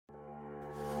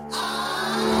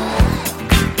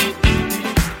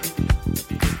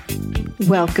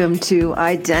Welcome to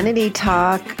Identity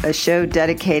Talk, a show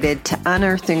dedicated to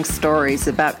unearthing stories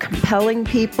about compelling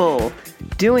people,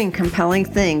 doing compelling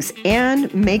things,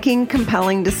 and making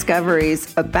compelling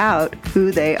discoveries about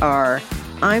who they are.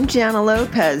 I'm Jana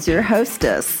Lopez, your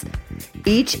hostess.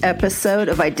 Each episode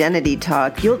of Identity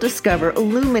Talk, you'll discover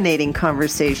illuminating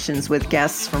conversations with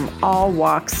guests from all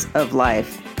walks of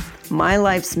life. My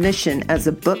life's mission as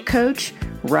a book coach,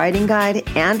 writing guide,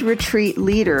 and retreat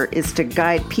leader is to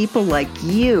guide people like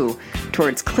you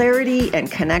towards clarity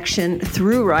and connection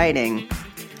through writing.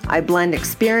 I blend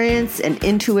experience and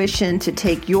intuition to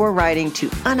take your writing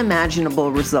to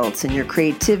unimaginable results in your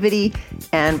creativity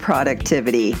and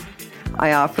productivity.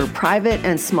 I offer private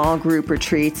and small group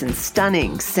retreats in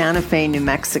stunning Santa Fe, New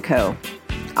Mexico.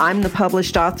 I'm the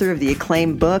published author of the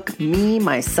acclaimed book, Me,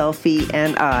 My Selfie,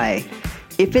 and I.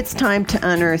 If it's time to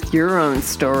unearth your own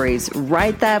stories,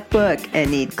 write that book,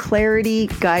 and need clarity,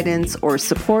 guidance, or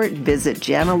support, visit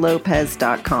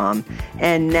janalopez.com.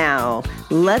 And now,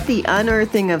 let the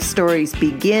unearthing of stories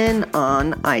begin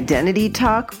on Identity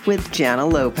Talk with Jana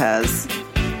Lopez.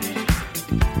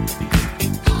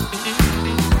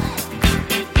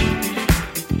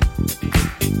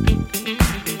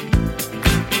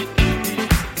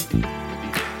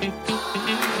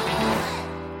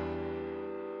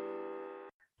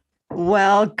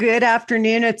 Well, good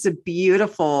afternoon. It's a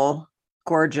beautiful,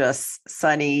 gorgeous,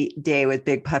 sunny day with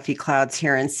big puffy clouds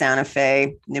here in Santa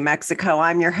Fe, New Mexico.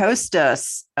 I'm your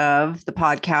hostess of the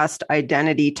podcast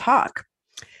Identity Talk.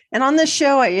 And on this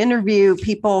show, I interview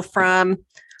people from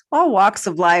all walks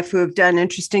of life who have done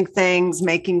interesting things,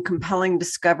 making compelling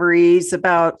discoveries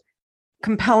about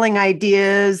compelling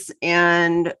ideas.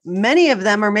 And many of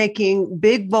them are making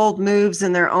big, bold moves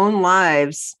in their own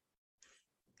lives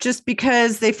just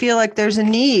because they feel like there's a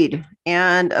need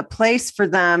and a place for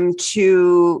them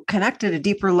to connect at a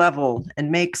deeper level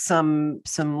and make some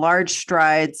large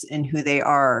strides in who they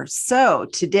are. So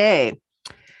today,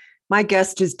 my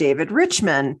guest is David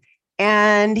Richman,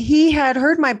 and he had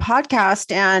heard my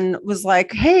podcast and was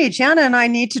like, hey, Jana and I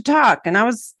need to talk. And I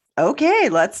was, okay,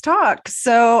 let's talk.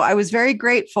 So I was very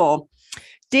grateful.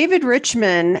 David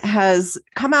Richman has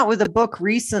come out with a book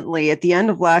recently at the end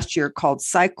of last year called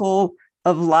Cycle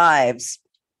of Lives.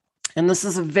 And this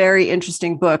is a very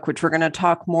interesting book, which we're going to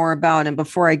talk more about. And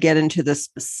before I get into the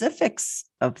specifics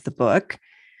of the book,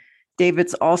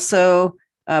 David's also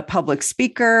a public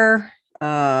speaker,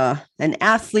 an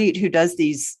athlete who does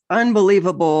these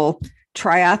unbelievable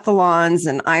triathlons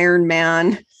and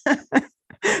Ironman,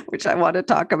 which I want to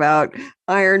talk about,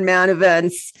 Ironman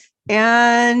events,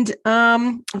 and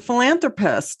a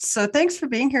philanthropist. So thanks for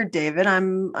being here, David.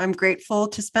 I'm grateful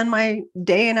to spend my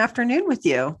day and afternoon with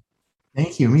you.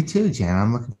 Thank you. Me too, Jan.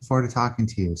 I'm looking forward to talking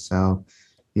to you. So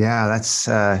yeah, that's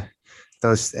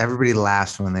those, everybody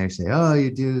laughs when they say, oh,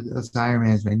 you do those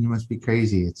Ironmans, man, you must be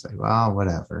crazy. It's like, well,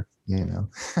 whatever, you know.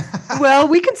 Well,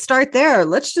 we can start there.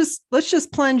 Let's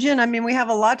just plunge in. I mean, we have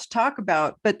a lot to talk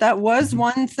about, but that was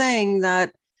one thing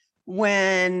that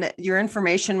when your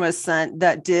information was sent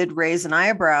that did raise an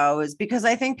eyebrow, is because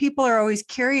I think people are always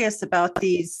curious about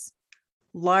these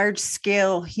large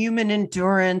scale human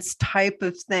endurance type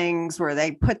of things where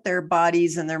they put their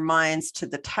bodies and their minds to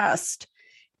the test.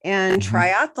 And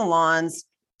triathlons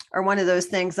are one of those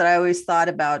things that I always thought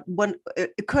about. When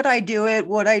could I do it?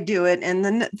 Would I do it? And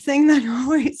the thing that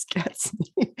always gets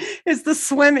me is the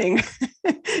swimming.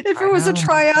 If it was a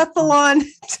triathlon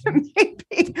to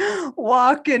maybe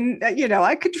walk and,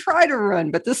 I could try to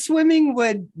run, but the swimming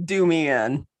would do me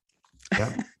in.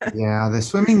 Yep. Yeah, the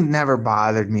swimming never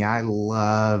bothered me. I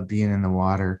love being in the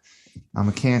water. I'm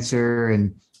a Cancer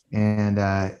and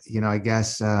I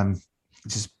guess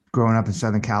just growing up in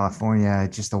Southern California,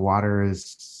 just the water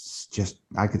is just,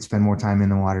 I could spend more time in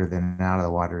the water than out of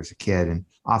the water as a kid, and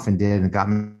often did, and got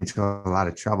me into a lot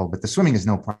of trouble. But the swimming is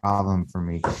no problem for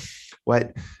me.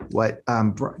 What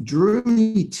drew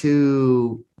me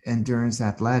to endurance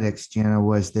athletics, Jana,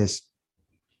 was this,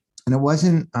 and it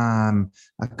wasn't a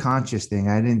conscious thing.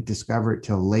 I didn't discover it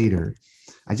till later.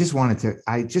 I just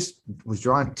was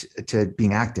drawn to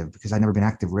being active because I'd never been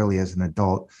active really as an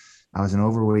adult. I was an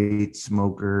overweight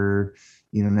smoker,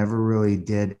 never really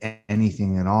did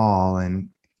anything at all. And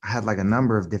I had like a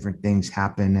number of different things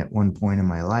happen at one point in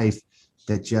my life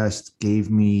that just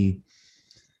gave me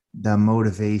the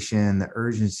motivation, the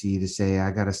urgency to say,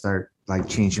 I got to start like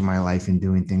changing my life and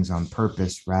doing things on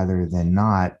purpose rather than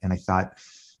not. And I thought,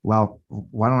 well,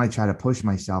 why don't I try to push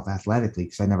myself athletically?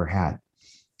 Because I never had.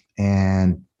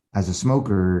 And as a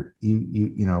smoker,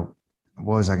 what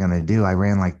was I going to do? I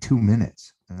ran like 2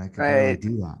 minutes and I could barely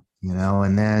do that,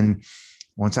 and then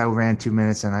once I ran 2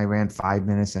 minutes and I ran 5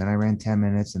 minutes and I ran 10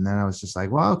 minutes. And then I was just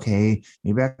like, well, okay,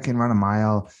 maybe I can run a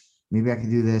mile. Maybe I can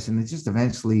do this. And it just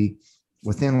eventually,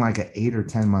 within like an 8 or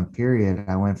 10 month period,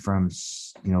 I went from,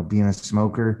 being a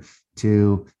smoker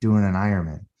to doing an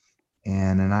Ironman.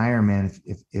 And an Ironman,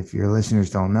 if your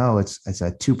listeners don't know, it's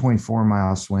a 2.4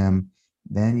 mile swim.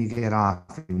 Then you get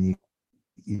off and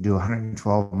you do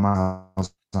 112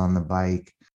 miles on the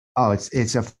bike. Oh,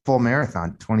 it's a full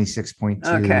marathon,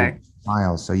 26.2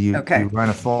 miles. So you run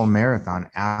a full marathon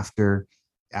after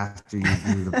you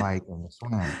do the bike and the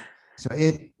swim. So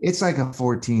it's like a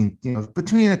 14,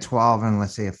 between a 12 and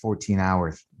let's say a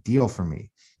 14-hour deal for me.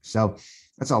 So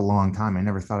that's a long time. I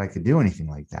never thought I could do anything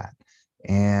like that.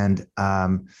 And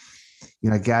I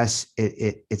guess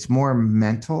it's more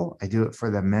mental. I do it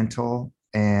for the mental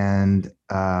and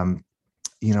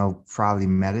probably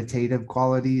meditative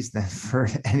qualities than for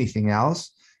anything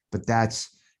else. But that's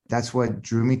what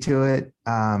drew me to it,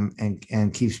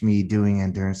 and keeps me doing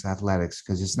endurance athletics,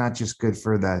 because it's not just good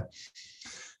for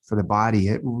the body.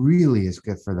 It really is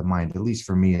good for the mind. At least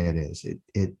for me, it is.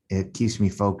 It keeps me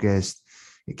focused.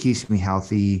 It keeps me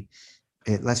healthy.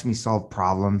 It lets me solve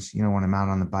problems. When I'm out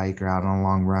on the bike or out on a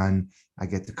long run, I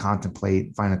get to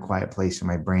contemplate, find a quiet place in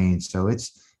my brain. So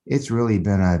it's really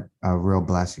been a real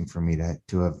blessing for me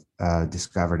to have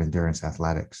discovered endurance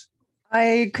athletics.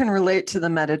 I can relate to the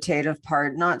meditative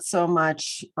part, not so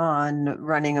much on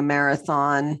running a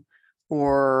marathon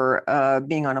or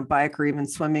being on a bike or even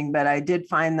swimming, but I did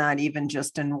find that even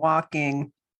just in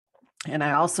walking. And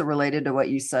I also related to what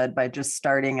you said by just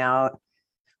starting out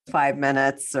 5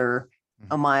 minutes or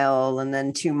a mile and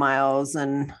then 2 miles.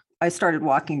 And I started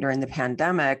walking during the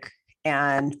pandemic,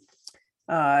 and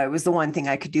it was the one thing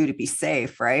I could do to be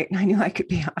safe, right? I knew I could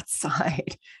be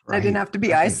outside. Right. I didn't have to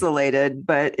be isolated,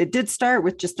 but it did start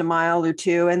with just a mile or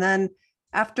two. And then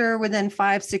within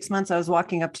 5-6 months, I was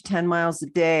walking up to 10 miles a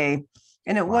day.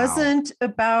 And it wasn't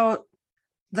about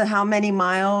how many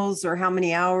miles or how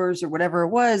many hours or whatever it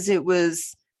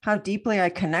was how deeply I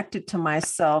connected to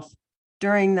myself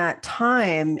during that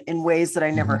time in ways that I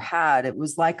never had. It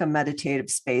was like a meditative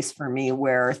space for me,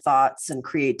 where thoughts and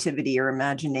creativity or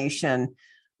imagination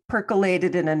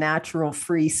percolated in a natural,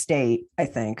 free state, I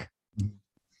think.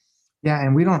 Yeah.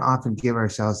 And we don't often give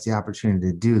ourselves the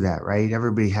opportunity to do that, right?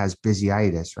 Everybody has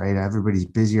busyitis, right? Everybody's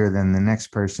busier than the next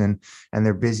person, and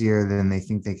they're busier than they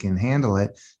think they can handle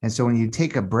it. And so when you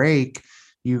take a break,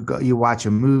 you watch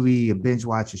a movie, you binge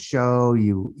watch a show,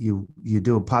 you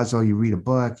do a puzzle, you read a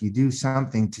book, you do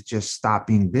something to just stop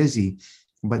being busy.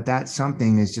 But that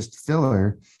something is just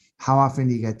filler. How often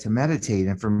do you get to meditate?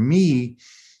 And for me,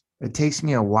 it takes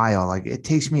me a while. Like, it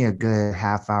takes me a good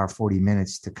half hour, 40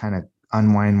 minutes to kind of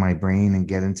unwind my brain and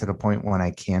get into the point when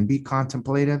I can be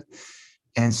contemplative.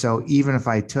 And so even if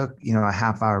I took, a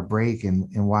half hour break and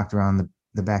walked around the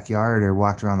backyard or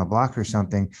walked around the block or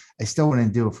something, I still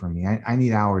wouldn't do it for me. I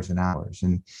need hours and hours.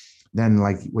 And then,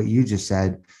 like what you just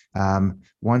said,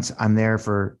 once I'm there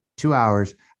for 2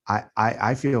 hours,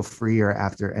 I feel freer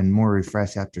after and more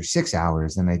refreshed after 6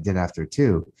 hours than I did after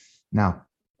 2. Now,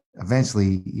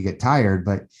 eventually you get tired,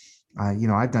 but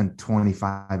I've done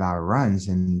 25-hour runs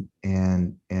and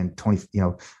 20,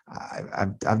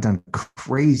 I've done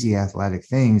crazy athletic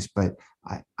things, but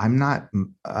I'm not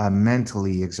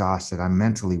mentally exhausted. I'm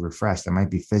mentally refreshed. I might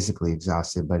be physically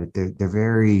exhausted, but they're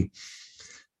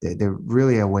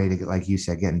really a way to, like you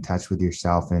said, get in touch with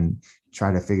yourself and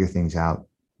try to figure things out.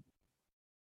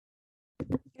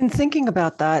 And thinking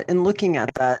about that and looking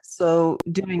at that, so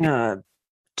doing a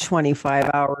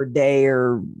 25-hour day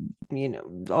or,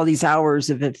 all these hours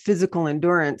of physical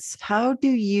endurance, how do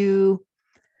you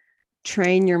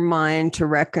train your mind to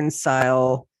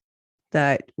reconcile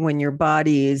that when your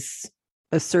body's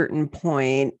a certain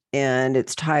point and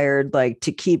it's tired, like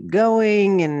to keep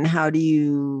going? And how do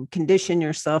you condition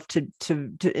yourself to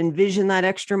envision that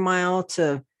extra mile,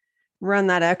 to run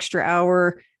that extra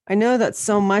hour? I know that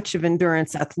so much of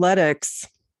endurance athletics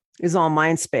is all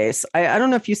mind space. I don't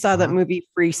know if you saw that movie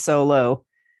Free Solo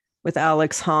with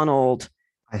Alex Honnold.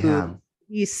 I have.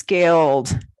 He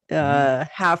scaled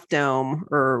Half Dome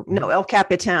El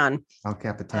Capitan. El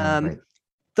Capitan, right.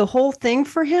 The whole thing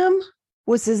for him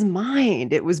was his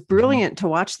mind. It was brilliant to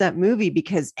watch that movie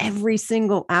because every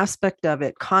single aspect of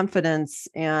it, confidence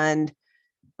and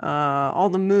all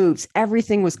the moves,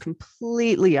 everything was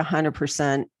completely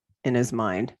 100% in his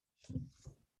mind.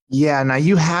 Yeah. Now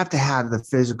you have to have the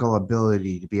physical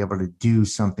ability to be able to do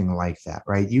something like that,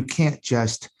 right? You can't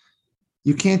just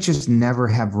you can't just never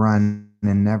have run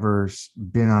and never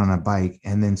been on a bike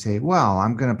and then say, well,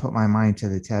 I'm going to put my mind to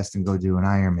the test and go do an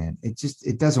Ironman.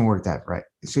 It doesn't work that right.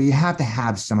 So you have to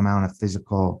have some amount of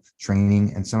physical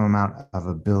training and some amount of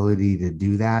ability to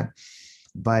do that.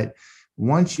 But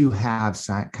once you have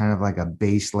kind of like a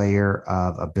base layer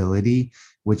of ability,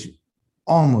 which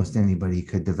almost anybody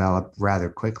could develop rather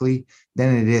quickly,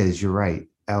 then it is, you're right,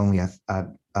 only a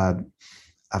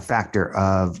factor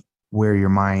of where your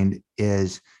mind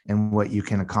is and what you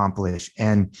can accomplish.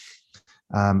 And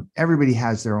everybody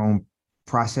has their own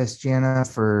process, Jana,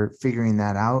 for figuring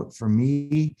that out. For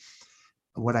me,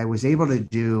 what I was able to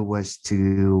do was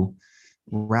to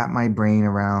wrap my brain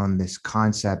around this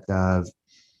concept of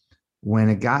when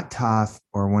it got tough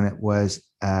or when it was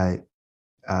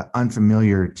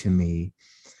unfamiliar to me,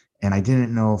 and I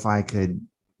didn't know if I could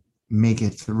make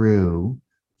it through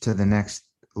to the next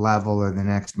level or the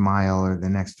next mile or the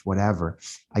next whatever.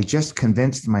 I just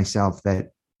convinced myself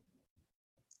that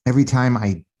every time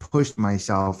I pushed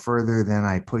myself further than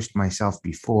I pushed myself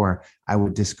before, I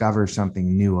would discover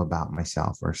something new about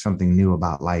myself or something new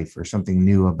about life or something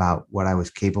new about what I was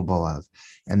capable of.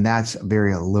 And that's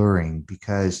very alluring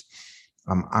because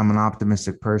I'm an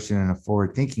optimistic person and a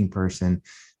forward thinking person.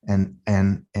 And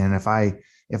if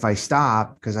I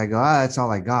stop because I go, oh, that's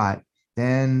all I got,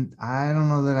 then I don't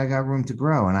know that I got room to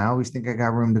grow. And I always think I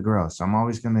got room to grow. So I'm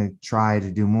always going to try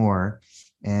to do more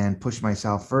and push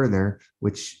myself further,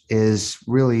 which is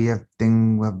really a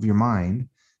thing of your mind.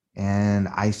 And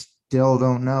I still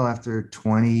don't know after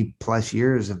 20 plus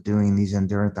years of doing these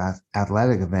endurance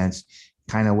athletic events,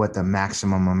 kind of what the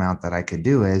maximum amount that I could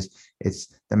do is. It's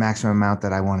the maximum amount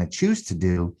that I want to choose to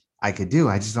do. I could do.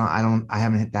 I just don't, I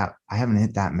haven't hit that. I haven't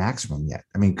hit that maximum yet.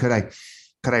 I mean, could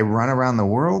I run around the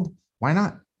world? Why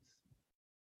not?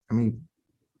 I mean,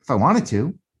 if I wanted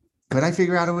to, could I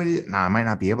figure out a way to? No, I might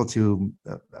not be able to,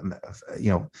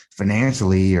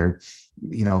 financially, or,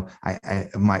 I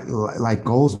my like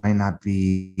goals might not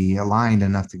be aligned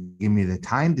enough to give me the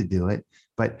time to do it.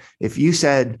 But if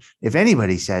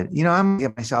anybody said, I'm gonna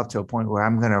get myself to a point where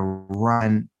I'm going to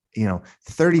run,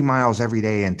 30 miles every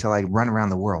day until I run around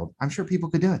the world, I'm sure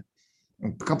people could do it.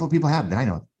 A couple of people have that I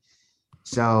know.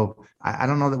 So I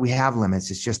don't know that we have limits.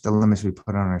 It's just the limits we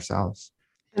put on ourselves.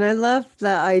 And I love the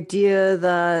idea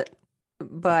that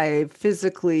by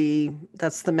physically,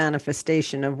 that's the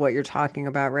manifestation of what you're talking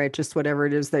about, right? Just whatever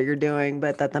it is that you're doing,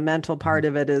 but that the mental part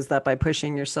of it is that by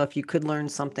pushing yourself, you could learn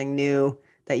something new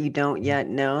that you don't yet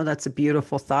know. That's a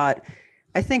beautiful thought.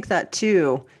 I think that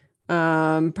too.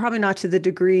 Probably not to the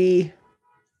degree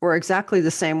or exactly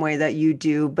the same way that you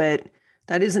do, but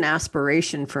that is an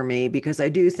aspiration for me because I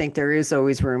do think there is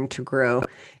always room to grow.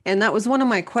 And that was one of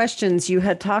my questions you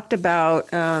had talked about,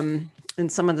 and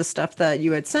some of the stuff that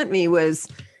you had sent me was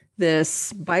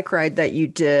this bike ride that you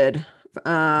did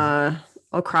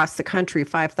across the country,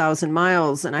 5,000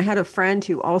 miles. And I had a friend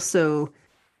who also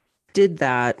did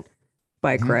that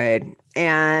bike Mhm. ride.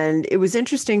 And it was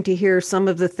interesting to hear some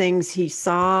of the things he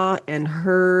saw and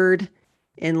heard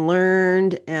and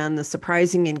learned and the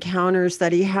surprising encounters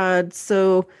that he had.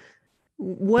 So,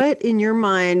 what in your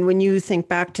mind, when you think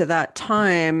back to that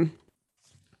time,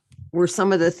 were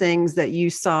some of the things that you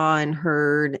saw and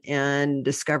heard and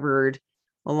discovered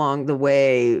along the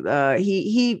way?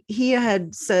 He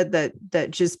had said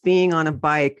that just being on a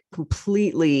bike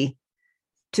completely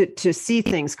to see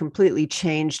things completely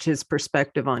changed his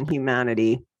perspective on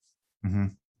humanity.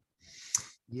 Mhm.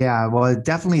 Yeah, well, it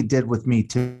definitely did with me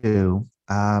too.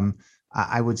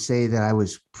 I would say that I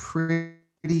was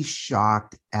pretty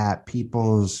shocked at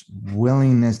people's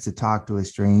willingness to talk to a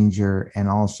stranger and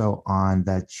also on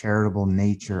the charitable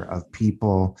nature of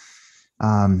people,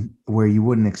 where you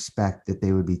wouldn't expect that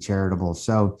they would be charitable.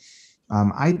 So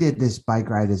I did this bike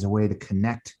ride as a way to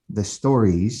connect the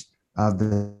stories of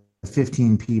the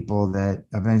 15 people that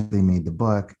eventually made the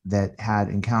book that had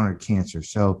encountered cancer.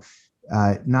 So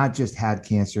not just had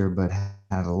cancer, but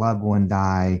had a loved one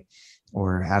die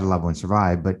or had a loved one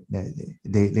survive, but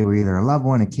they were either a loved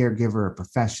one, a caregiver, a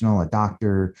professional, a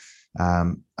doctor,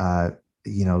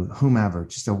 whomever,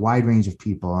 just a wide range of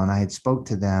people. And I had spoke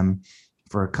to them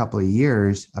for a couple of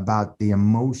years about the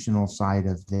emotional side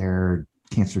of their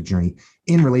cancer journey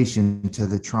in relation to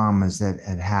the traumas that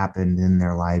had happened in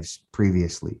their lives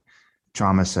previously.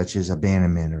 Traumas such as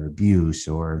abandonment or abuse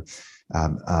or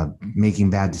making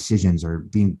bad decisions or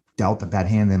being dealt a bad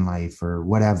hand in life or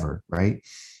whatever, right?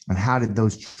 And how did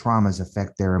those traumas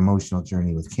affect their emotional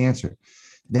journey with cancer?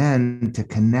 Then to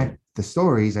connect the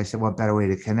stories, I said, what better way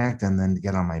to connect them than to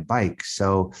get on my bike?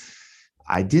 So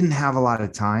I didn't have a lot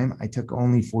of time. I took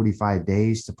only 45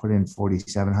 days to put in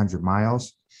 4,700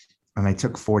 miles. and I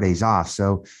took 4 days off.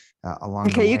 So along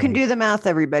the Okay, way, you can do the math,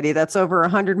 everybody. That's over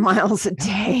 100 miles a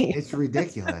day. it's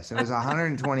ridiculous. It was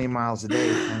 120 miles a day,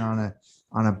 and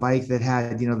on a bike that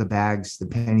had, the bags, the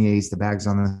panniers, the bags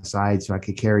on the side, so I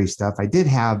could carry stuff. I did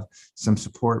have some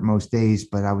support most days,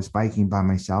 but I was biking by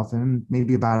myself, and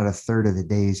maybe about a third of the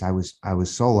days I was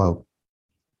solo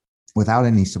without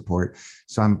any support.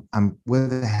 So I'm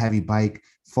with a heavy bike,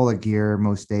 full of gear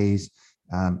most days.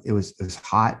 It was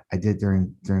hot. I did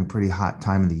during pretty hot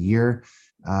time of the year,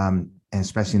 and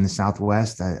especially in the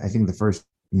Southwest. I think the first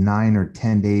 9 or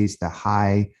 10 days, the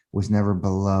high was never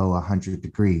below 100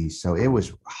 degrees. So it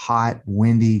was hot,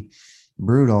 windy,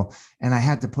 brutal, and I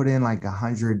had to put in like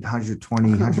 100, 120,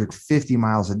 150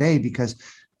 miles a day because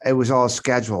it was all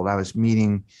scheduled. I was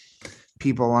meeting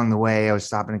people along the way. I was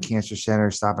stopping at cancer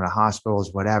centers, stopping at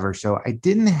hospitals, whatever. So I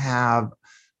didn't have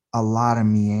a lot of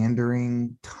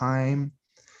meandering time,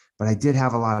 but I did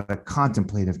have a lot of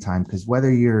contemplative time, because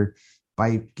whether you're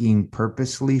biking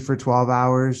purposely for 12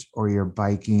 hours or you're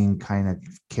biking kind of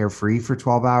carefree for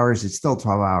 12 hours, it's still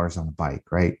 12 hours on a bike,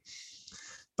 right?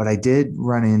 But I did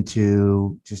run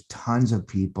into just tons of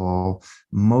people.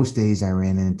 Most days I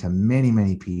ran into many,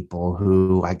 many people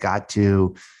who I got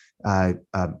to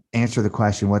answer the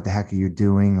question, what the heck are you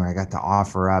doing? Or I got to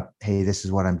offer up, hey, this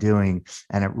is what I'm doing.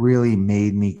 And it really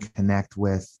made me connect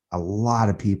with a lot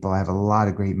of people. I have a lot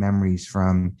of great memories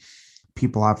from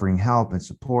people offering help and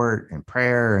support and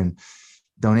prayer and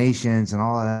donations and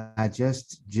all of that,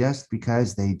 just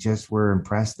because they just were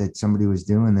impressed that somebody was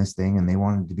doing this thing and they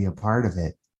wanted to be a part of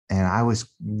it. And I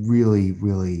was really,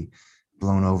 really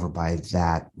blown over by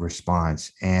that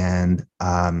response. And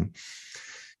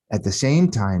at the same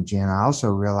time, Jan, I also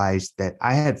realized that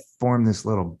I had formed this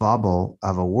little bubble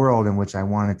of a world in which I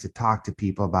wanted to talk to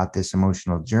people about this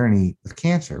emotional journey with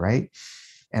cancer, right?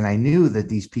 And I knew that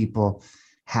these people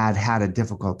had had a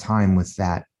difficult time with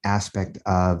that aspect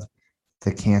of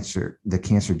the cancer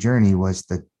journey, was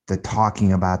the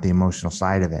talking about the emotional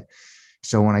side of it.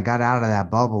 So when I got out of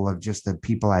that bubble of just the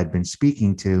people I'd been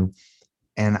speaking to,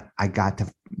 and I got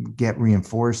to get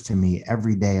reinforced to me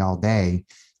every day, all day,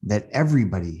 that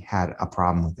everybody had a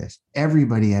problem with this.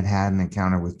 Everybody had had an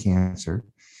encounter with cancer,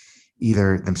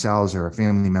 either themselves or a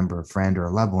family member, a friend, or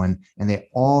a loved one, and they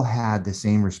all had the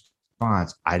same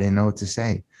response. I didn't know what to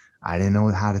say. I didn't know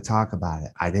how to talk about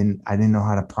it. I didn't know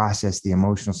how to process the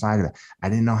emotional side of it. I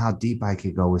didn't know how deep I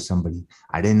could go with somebody.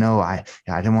 I didn't know. I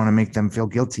didn't want to make them feel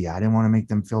guilty. I didn't want to make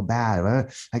them feel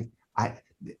bad.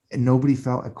 Nobody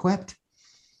felt equipped.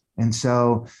 And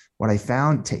so what I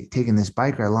found taking this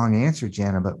bike ride, long answer,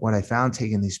 Jana, but what I found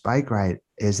taking this bike ride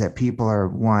is that people are,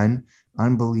 one,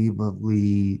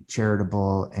 unbelievably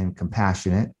charitable and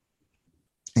compassionate.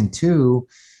 And two,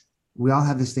 we all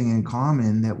have this thing in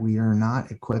common, that we are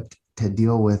not equipped to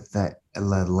deal with the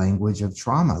language of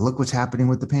trauma. Look what's happening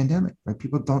with the pandemic, right?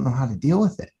 People don't know how to deal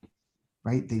with it,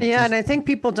 right? And I think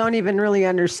people don't even really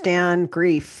understand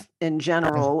grief in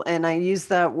general. And I use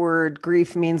that word,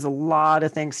 grief means a lot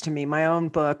of things to me. My own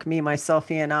book, Me,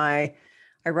 Myself, and I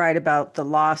write about the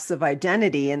loss of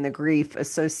identity and the grief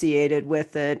associated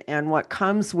with it and what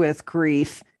comes with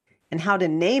grief and how to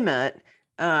name it.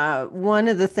 One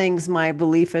of the things my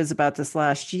belief is about this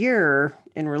last year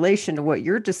in relation to what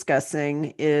you're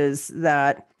discussing is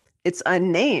that it's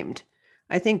unnamed.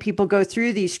 I think people go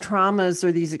through these traumas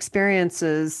or these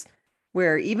experiences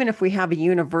where even if we have a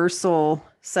universal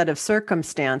set of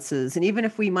circumstances, and even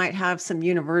if we might have some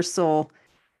universal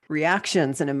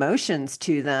reactions and emotions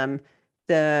to them,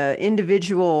 the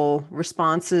individual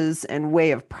responses and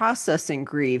way of processing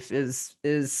grief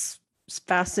is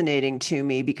fascinating to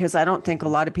me, because I don't think a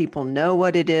lot of people know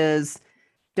what it is,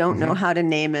 don't know how to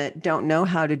name it, don't know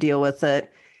how to deal with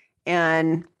it.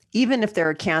 And even if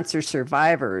they're cancer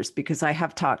survivors, because I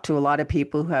have talked to a lot of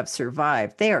people who have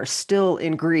survived, they are still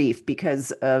in grief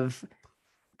because of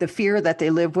the fear that they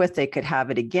live with. They could have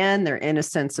it again, their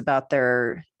innocence about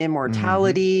their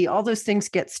immortality, all those things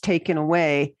gets taken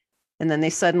away. And then they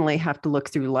suddenly have to look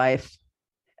through life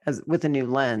with a new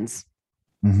lens.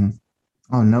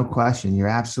 Oh, no question. You're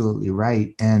absolutely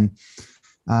right. And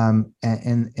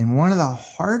one of the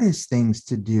hardest things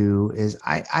to do is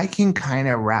I can kind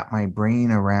of wrap my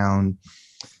brain around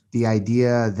the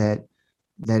idea that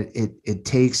it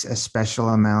takes a special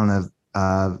amount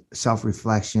of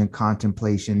self-reflection,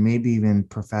 contemplation, maybe even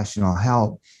professional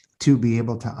help to be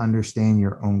able to understand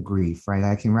your own grief, right?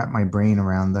 I can wrap my brain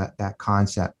around that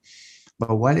concept.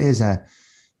 But what is a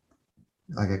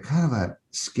kind of a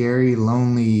scary,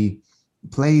 lonely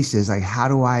place is like, how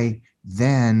do I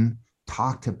then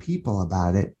talk to people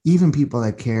about it, even people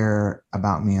that care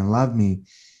about me and love me?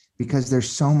 because there's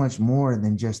so much more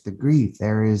than just the grief.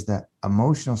 There is the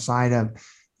emotional side of,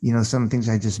 some things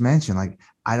I just mentioned. Like,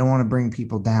 I don't want to bring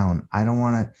people down. I don't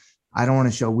want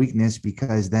to show weakness,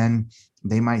 because then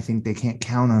they might think they can't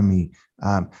count on me.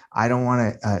 I don't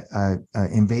want to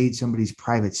invade somebody's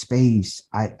private space.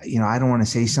 I don't want to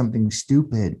say something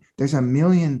stupid. There's a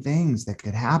million things that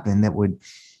could happen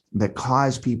that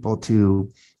cause people to,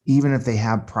 even if they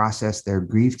have processed their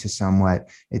grief to somewhat,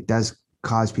 it does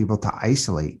cause people to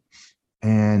isolate.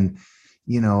 And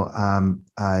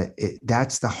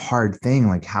that's the hard thing.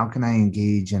 Like, how can I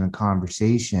engage in a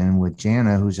conversation with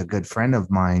Jana, who's a good friend of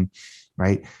mine,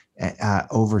 right?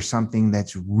 Over something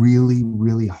that's really,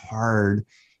 really hard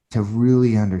to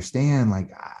really understand.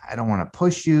 Like, I don't want to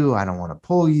push you. I don't want to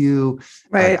pull you.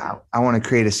 Right. I want to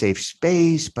create a safe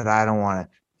space, but I don't want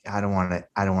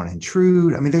to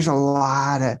intrude. I mean, there's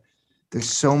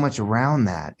so much around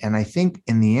that. And I think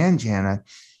in the end, Jana,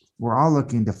 we're all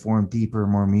looking to form deeper,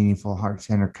 more meaningful,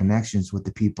 heart-centered connections with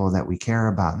the people that we care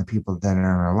about and the people that are in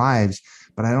our lives.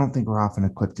 But I don't think we're often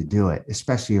equipped to do it,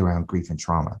 especially around grief and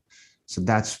trauma. So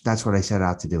that's what I set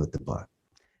out to do with the book.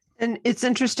 And it's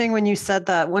interesting when you said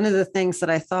that. One of the things that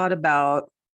I thought about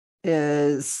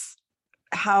is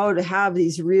how to have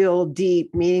these real,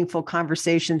 deep, meaningful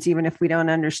conversations, even if we don't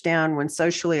understand, when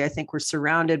socially, I think we're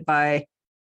surrounded by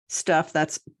stuff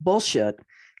that's bullshit.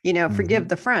 Forgive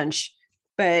the French,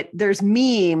 but there's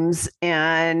memes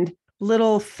and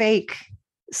little fake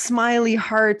smiley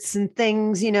hearts and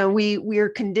things. We're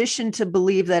conditioned to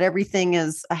believe that everything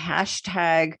is a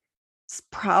hashtag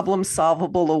problem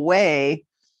solvable away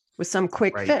with some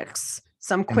quick fix,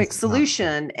 some quick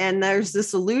solution. And there's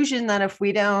this illusion that if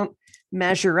we don't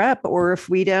measure up, or if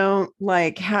we don't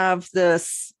have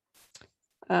this,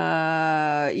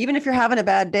 even if you're having a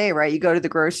bad day, right? You go to the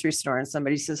grocery store and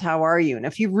somebody says, "How are you?" And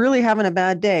if you're really having a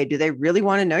bad day, do they really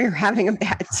want to know you're having a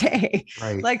bad day?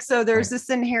 Right. So there's this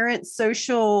inherent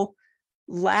social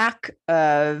lack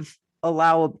of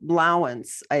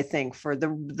allowance, I think, for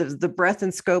the breadth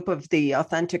and scope of the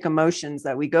authentic emotions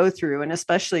that we go through. And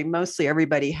especially, mostly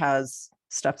everybody has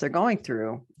stuff they're going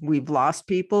through. We've lost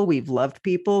people, we've loved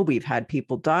people, we've had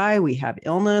people die, we have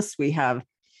illness, we have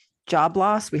job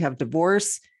loss, we have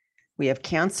divorce, we have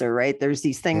cancer, right? There's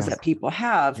these things that people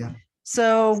have. Yeah.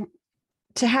 So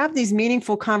to have these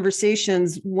meaningful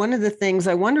conversations, one of the things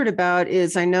I wondered about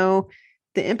is, I know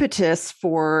the impetus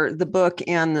for the book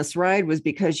and this ride was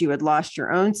because you had lost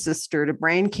your own sister to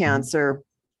brain cancer. Mm-hmm.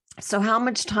 So how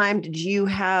much time did you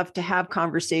have to have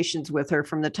conversations with her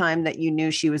from the time that you knew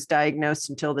she was diagnosed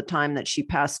until the time that she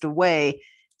passed away?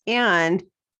 And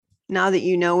now that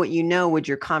you know what you know, would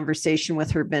your conversation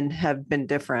with her have been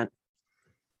different?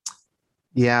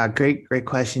 Yeah, great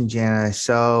question, Jana.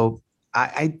 So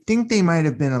I think they might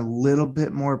have been a little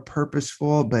bit more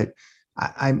purposeful, but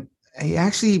I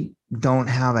actually don't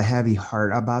have a heavy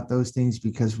heart about those things,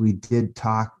 because we did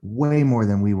talk way more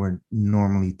than we would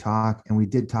normally talk. And we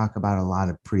did talk about a lot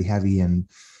of pretty heavy and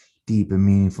deep and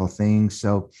meaningful things.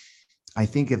 So I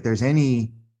think if there's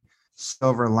any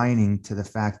silver lining to the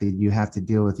fact that you have to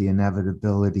deal with the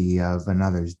inevitability of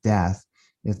another's death,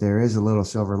 if there is a little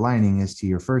silver lining, as to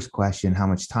your first question, how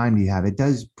much time do you have? It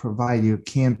can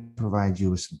provide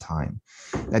you with some time.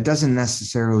 That doesn't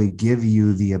necessarily give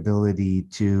you the ability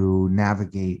to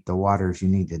navigate the waters you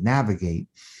need to navigate,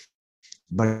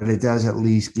 but it does at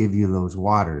least give you those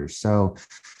waters. So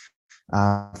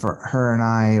for her and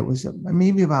I, it was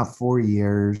maybe about 4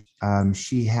 years.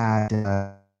 She had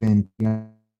been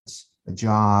a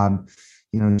job,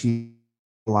 she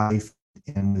life,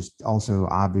 and was also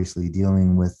obviously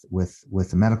dealing with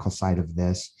the medical side of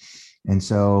this. And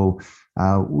so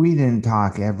we didn't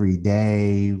talk every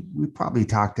day. We probably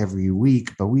talked every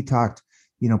week, but we talked,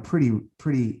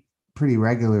 pretty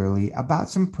regularly about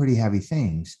some pretty heavy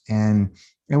things. And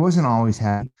it wasn't always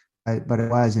heavy, but it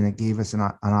was, and it gave us an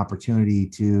opportunity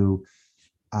to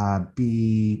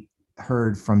be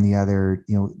heard from the other,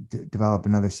 develop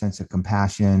another sense of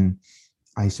compassion.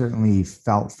 I certainly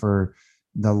felt for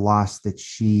the loss that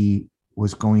she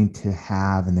was going to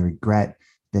have, and the regret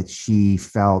that she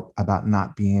felt about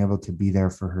not being able to be there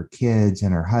for her kids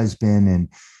and her husband and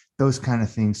those kind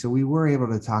of things. So we were able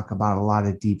to talk about a lot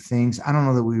of deep things. I don't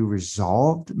know that we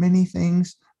resolved many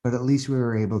things, but at least we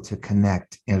were able to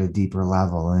connect at a deeper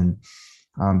level. And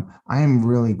I am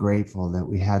really grateful that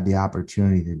we had the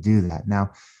opportunity to do that.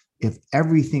 Now, if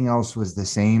everything else was the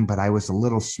same, but I was a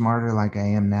little smarter, like I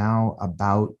am now,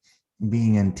 about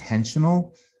being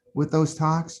intentional with those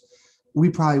talks, we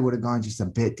probably would have gone just a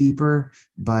bit deeper.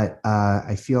 But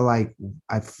I feel like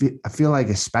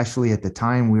especially at the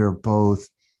time, we were both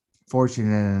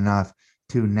fortunate enough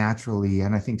to naturally,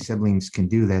 and I think siblings can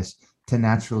do this, to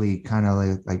naturally kind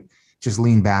of like just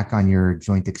lean back on your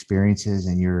joint experiences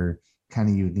and your kind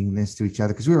of uniqueness to each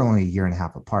other, because we were only a year and a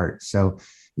half apart. So,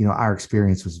 our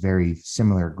experience was very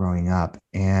similar growing up.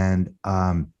 And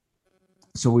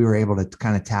so we were able to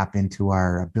kind of tap into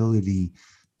our ability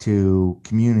to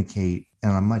communicate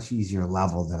on a much easier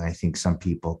level than I think some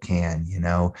people can,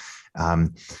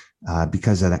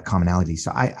 because of that commonality.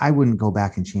 So I wouldn't go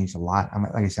back and change a lot.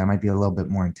 Like I said, I might be a little bit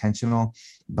more intentional,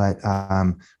 but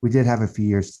we did have a few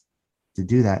years to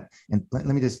do that. And let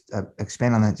me just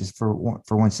expand on that just for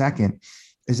 1 second,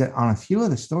 is that on a few of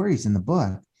the stories in the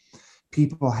book,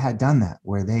 people had done that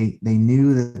where they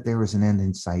knew that there was an end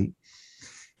in sight.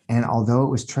 And although it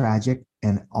was tragic,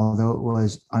 and although it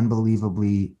was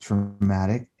unbelievably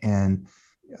traumatic and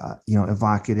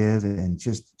evocative and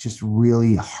just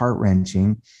really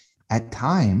heart-wrenching, at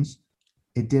times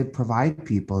it did provide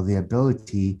people the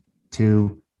ability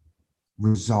to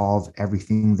resolve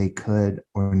everything they could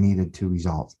or needed to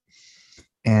resolve.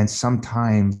 And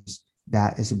sometimes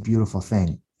that is a beautiful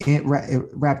thing. It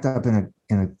wrapped up in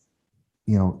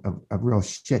a real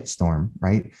shit storm,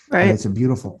 right? But it's a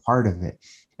beautiful part of it.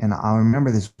 And I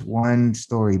remember this one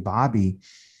story, Bobby,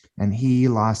 and he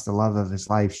lost the love of his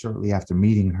life shortly after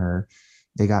meeting her.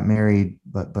 They got married,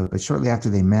 but shortly after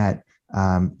they met,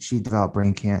 she developed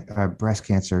breast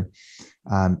cancer.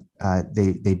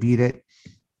 They beat it.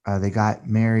 They got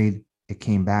married. It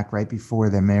came back right before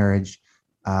their marriage,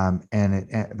 and it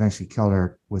eventually killed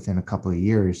her within a couple of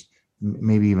years,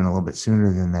 maybe even a little bit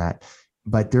sooner than that.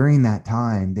 But during that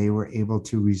time, they were able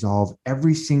to resolve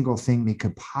every single thing they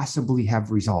could possibly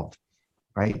have resolved,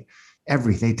 right?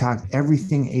 They talked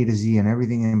everything A to Z and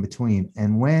everything in between.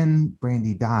 And when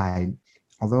Brandy died,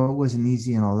 although it wasn't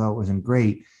easy and although it wasn't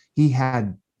great, he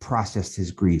had processed his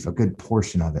grief, a good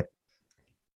portion of it,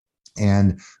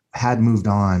 and had moved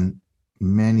on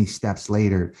many steps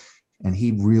later. And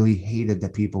he really hated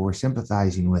that people were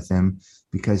sympathizing with him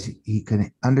because he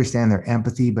could understand their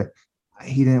empathy, but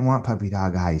he didn't want puppy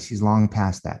dog eyes. He's long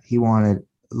past that. He wanted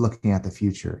looking at the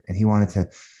future, and he wanted to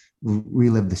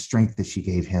relive the strength that she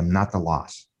gave him, not the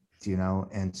loss,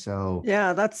 And so,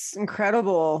 yeah, that's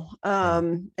incredible.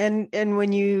 And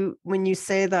when you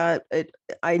say that,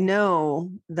 I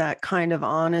know that kind of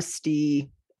honesty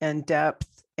and depth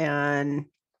and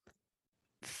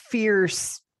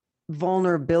fierce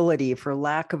vulnerability, for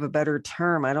lack of a better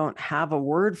term, I don't have a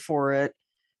word for it,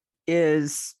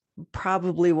 is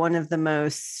probably one of the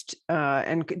most,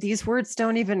 and these words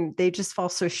they just fall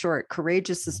so short.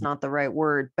 Courageous is not the right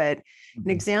word, but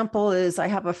an example is I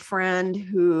have a friend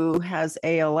who has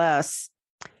ALS,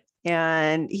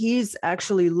 and he's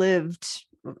actually lived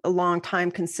a long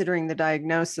time considering the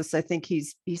diagnosis. I think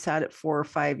he's had it 4 or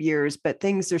 5 years, but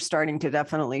things are starting to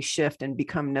definitely shift and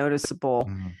become noticeable.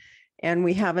 Mm-hmm. And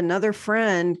we have another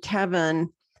friend, Kevin,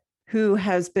 who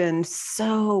has been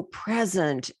so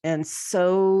present and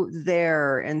so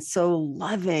there and so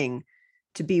loving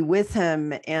to be with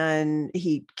him. And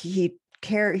he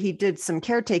did some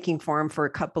caretaking for him for a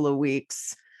couple of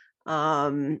weeks.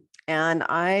 And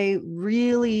I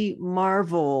really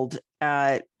marveled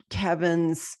at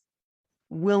Kevin's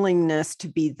willingness to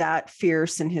be that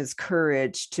fierce in his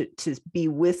courage to be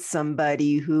with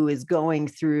somebody who is going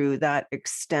through that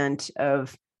extent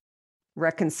of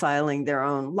reconciling their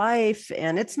own life.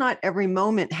 And it's not every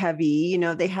moment heavy.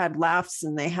 They had laughs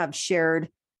and they have shared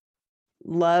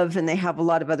love and they have a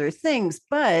lot of other things,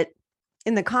 but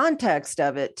in the context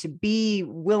of it, to be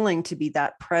willing to be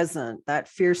that present, that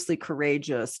fiercely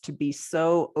courageous, to be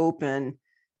so open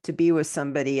to be with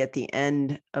somebody at the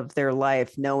end of their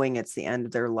life, knowing it's the end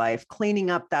of their life,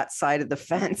 cleaning up that side of the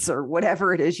fence or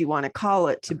whatever it is you want to call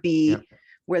it, to be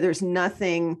where there's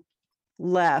nothing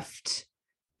left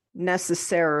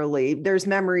necessarily. There's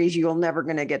memories you're never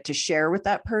going to get to share with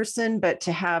that person, but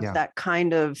to have that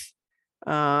kind of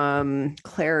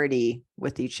clarity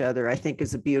with each other, I think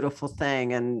is a beautiful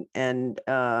thing. And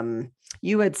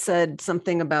you had said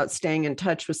something about staying in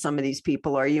touch with some of these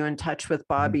people. Are you in touch with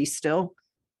Bobby still?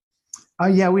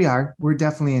 Yeah, we are. We're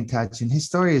definitely in touch, and his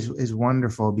story is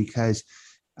wonderful because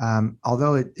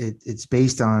although it's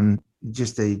based on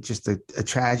just a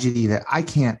tragedy that I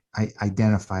can't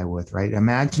identify with, right?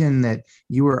 Imagine that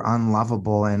you were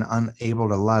unlovable and unable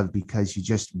to love because you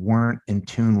just weren't in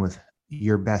tune with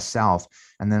your best self.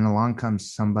 And then along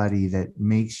comes somebody that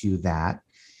makes you that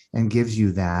and gives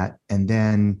you that. And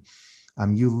then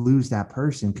you lose that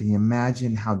person. Can you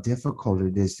imagine how difficult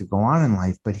it is to go on in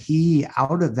life? But he,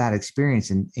 out of that experience,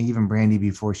 and even Brandy,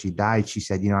 before she died, she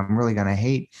said, I'm really going to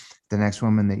hate the next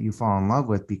woman that you fall in love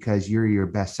with because you're your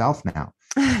best self now.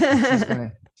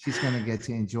 she's going to get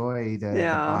to enjoy the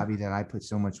Yeah. Bobby that I put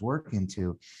so much work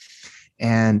into.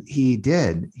 And he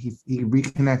did. He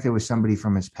reconnected with somebody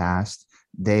from his past.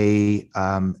 They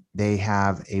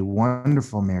have a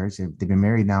wonderful marriage. They've been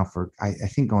married now for I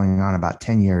think going on about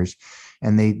 10 years,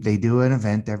 and they do an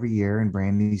event every year in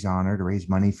Brandy's honor to raise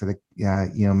money for the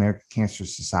American Cancer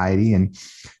Society. And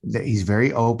he's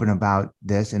very open about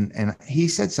this. And he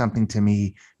said something to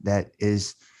me that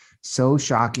is so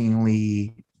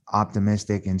shockingly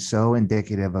optimistic and so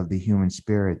indicative of the human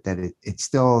spirit that it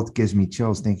still gives me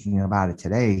chills thinking about it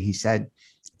today. He said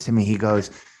to me, he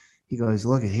goes,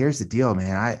 look, here's the deal,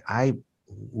 man. I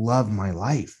love my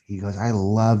life. He goes, I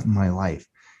love my life.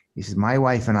 He says, my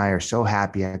wife and I are so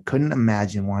happy. I couldn't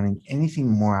imagine wanting anything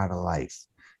more out of life.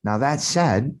 Now, that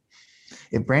said,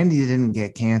 if Brandy didn't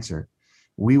get cancer,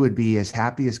 we would be as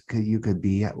happy as you could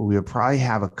be. We would probably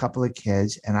have a couple of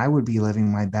kids and I would be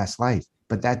living my best life.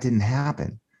 But that didn't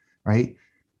happen, right?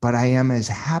 But I am as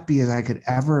happy as I could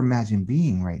ever imagine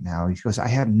being right now. He goes, I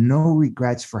have no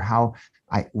regrets for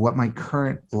what my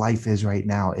current life is right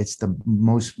now. It's the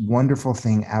most wonderful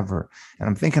thing ever. And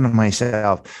I'm thinking to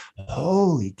myself,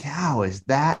 holy cow, is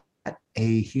that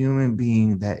a human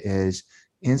being that is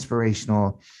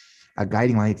inspirational, a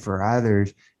guiding light for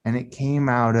others? And it came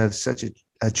out of such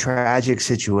a tragic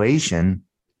situation,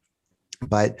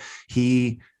 but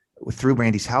he, through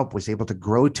Brandy's help, was able to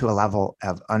grow to a level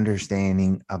of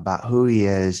understanding about who he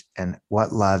is and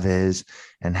what love is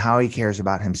and how he cares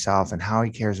about himself and how he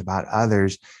cares about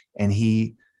others. And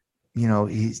he's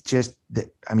just,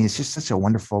 it's just such a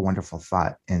wonderful, wonderful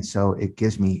thought. And so it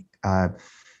gives me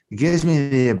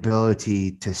the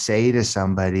ability to say to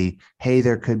somebody, hey,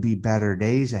 there could be better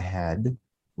days ahead,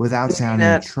 without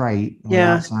sounding trite,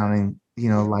 without sounding,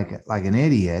 like an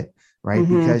idiot, right?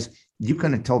 Mm-hmm. Because you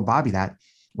couldn't have told Bobby that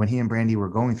when he and Brandy were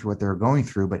going through what they were going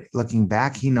through, but looking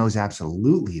back, he knows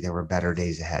absolutely there were better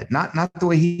days ahead. Not the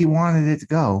way he wanted it to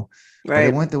go, right,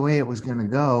 but it went the way it was going to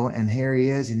go. And here he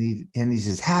is, and he's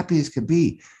as happy as could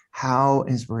be. How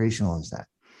inspirational is that?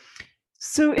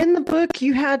 So in the book,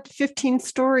 you had 15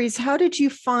 stories. How did you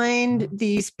find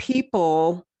these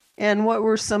people, and what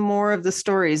were some more of the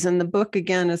stories? And the book,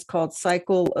 again, is called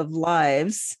Cycle of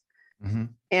Lives. Mm-hmm.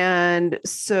 And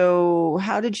so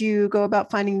how did you go about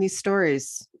finding these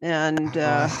stories? And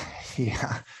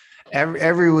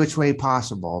every which way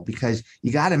possible, because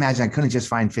you got to imagine I couldn't just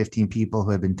find 15 people who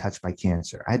had been touched by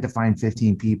cancer. I had to find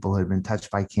 15 people who had been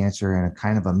touched by cancer in a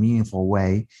kind of a meaningful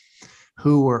way,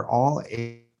 who were all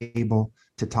able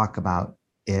to talk about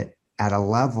it at a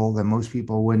level that most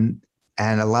people wouldn't,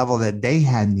 and a level that they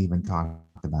hadn't even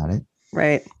talked about it.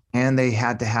 Right. And they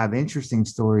had to have interesting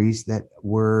stories that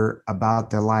were about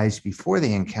their lives before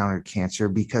they encountered cancer,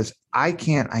 because I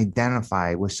can't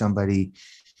identify with somebody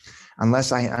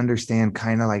unless I understand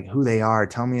kind of like who they are.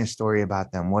 Tell me a story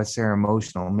about them. What's their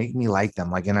emotional? Make me like them,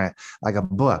 like in a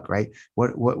book, right?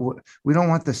 What we don't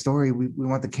want the story. We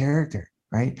want the character,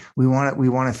 right? We want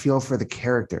to feel for the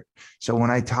character. So when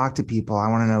I talk to people, I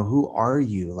want to know, who are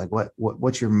you? Like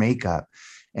what's your makeup?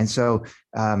 And so,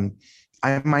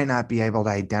 I might not be able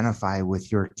to identify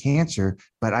with your cancer,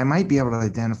 but I might be able to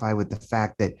identify with the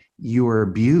fact that you were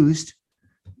abused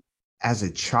as a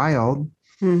child,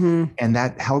 mm-hmm. and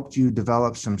that helped you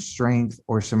develop some strength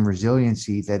or some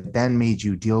resiliency that then made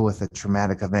you deal with a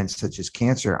traumatic event such as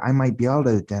cancer. I might be able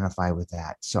to identify with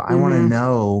that. So I want to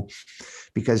know,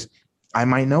 because I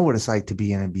might know what it's like to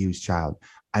be an abused child.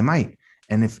 I might.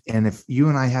 And if you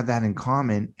and I have that in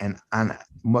common, and on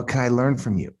what can I learn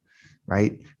from you?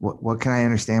 Right? What can I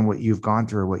understand what you've gone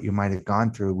through, or what you might have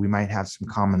gone through? We might have some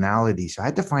commonality. So I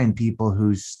had to find people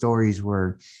whose stories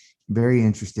were very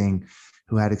interesting,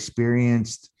 who had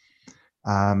experienced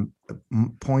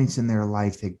points in their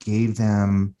life that gave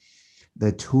them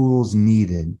the tools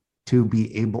needed to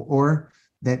be able, or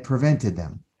that prevented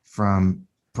them from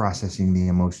processing the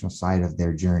emotional side of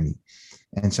their journey.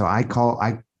 And so I cold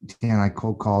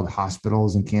called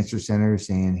hospitals and cancer centers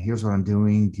saying, here's what I'm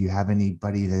doing. Do you have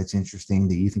anybody that's interesting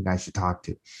that you think I should talk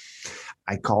to?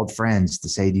 I called friends to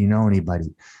say, do you know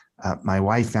anybody? My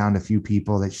wife found a few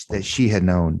people that she had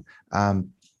known. I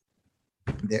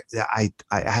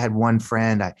had one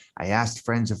friend. I asked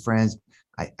friends of friends.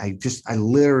 I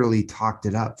literally talked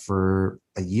it up for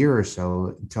a year or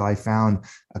so until I found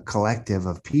a collective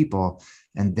of people.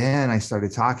 And then I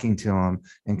started talking to them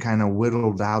and kind of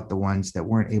whittled out the ones that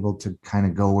weren't able to kind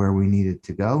of go where we needed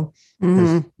to go, because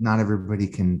mm-hmm. not everybody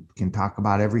can talk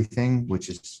about everything, which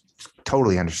is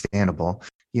totally understandable.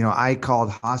 I called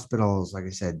hospitals, like I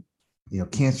said,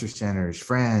 cancer centers,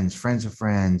 friends of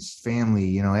friends,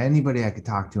 family, anybody I could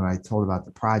talk to. I told about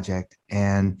the project,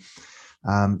 and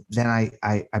then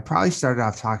I probably started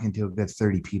off talking to a good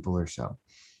 30 people or so.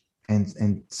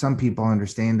 And some people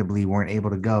understandably weren't able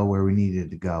to go where we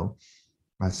needed to go.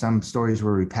 Some stories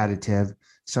were repetitive.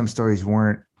 Some stories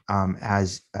weren't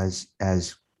as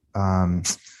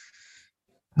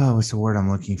oh, what's the word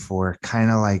I'm looking for? Kind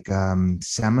of like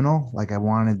seminal. Like I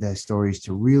wanted the stories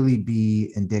to really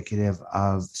be indicative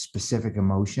of specific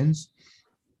emotions.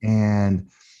 And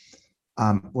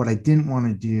what I didn't want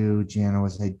to do, Jana,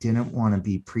 was I didn't want to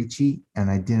be preachy and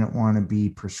I didn't want to be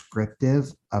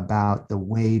prescriptive about the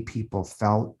way people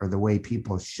felt or the way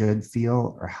people should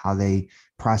feel or how they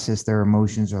process their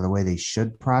emotions or the way they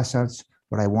should process.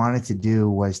 What I wanted to do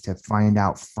was to find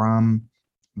out from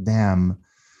them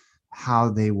how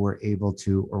they were able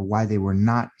to or why they were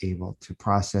not able to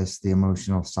process the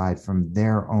emotional side from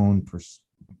their own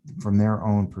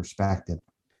perspective.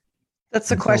 That's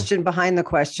the question behind the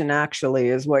question, actually,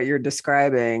 is what you're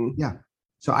describing. Yeah.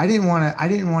 So I didn't want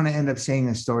to end up saying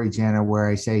a story, Jana, where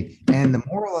I say, and the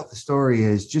moral of the story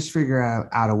is just figure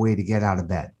out a way to get out of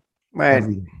bed. Right.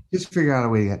 Every day. Just figure out a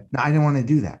way to get. No, I didn't want to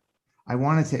do that. I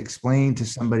wanted to explain to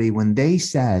somebody when they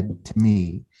said to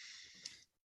me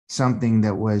something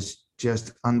that was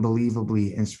just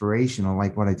unbelievably inspirational,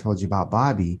 like what I told you about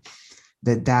Bobby,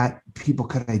 that people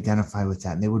could identify with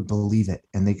that and they would believe it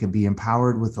and they could be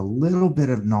empowered with a little bit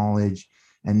of knowledge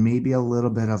and maybe a little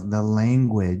bit of the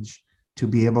language to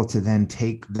be able to then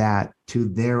take that to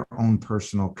their own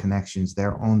personal connections,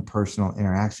 their own personal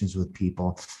interactions with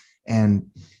people, and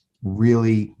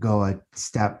really go a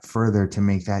step further to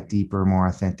make that deeper, more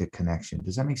authentic connection.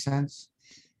 Does that make sense?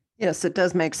 Yes, it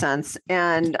does make sense.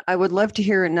 And I would love to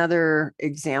hear another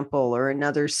example or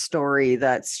another story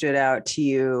that stood out to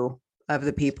you of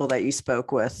the people that you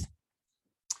spoke with.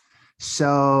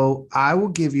 So I will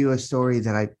give you a story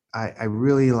that I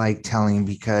really like telling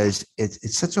because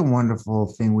it's such a wonderful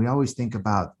thing. We always think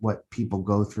about what people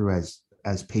go through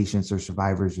as patients or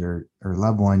survivors or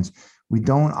loved ones. We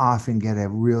don't often get a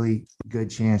really good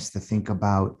chance to think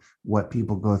about what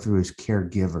people go through as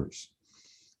caregivers.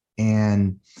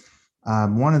 And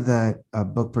one of the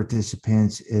book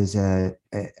participants is an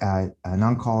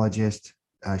oncologist.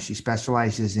 She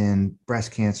specializes in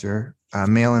breast cancer,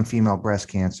 male and female breast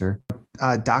cancer.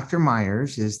 Dr.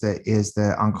 Myers is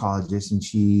the oncologist, and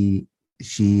she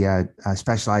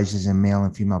specializes in male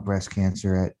and female breast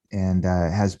cancer and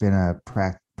has been a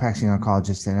practicing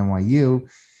oncologist at NYU.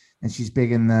 And she's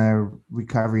big in the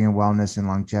recovery and wellness and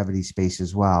longevity space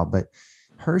as well. But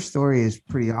her story is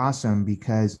pretty awesome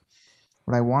because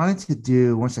what I wanted to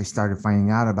do once I started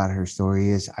finding out about her story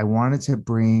is I wanted to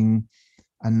bring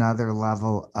another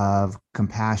level of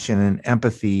compassion and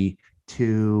empathy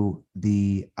to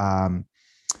the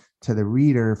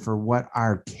reader for what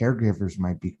our caregivers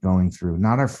might be going through,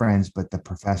 not our friends, but the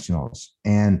professionals.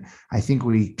 And I think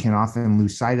we can often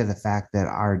lose sight of the fact that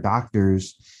our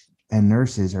doctors and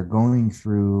nurses are going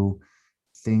through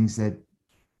things that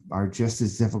are just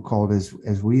as difficult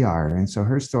as we are. And so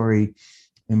her story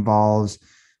involves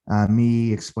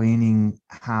me explaining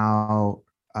how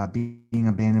being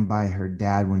abandoned by her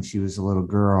dad when she was a little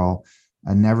girl,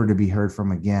 never to be heard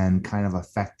from again, kind of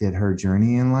affected her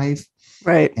journey in life.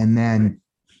 Right. And then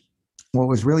what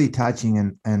was really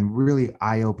touching and really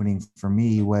eye-opening for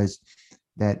me was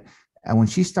that when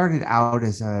she started out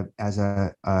as a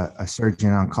surgeon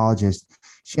oncologist,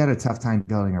 she had a tough time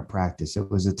building her practice.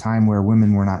 It was a time where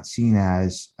women were not seen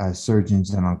as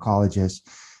surgeons and oncologists.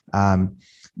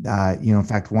 In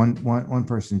fact,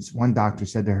 one doctor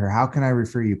said to her, "How can I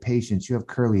refer you patients? You have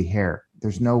curly hair.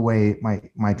 There's no way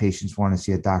my patients want to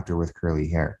see a doctor with curly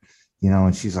hair."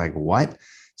 And she's like, "What?"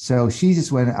 So she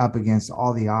just went up against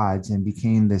all the odds and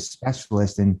became this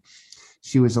specialist. And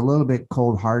she was a little bit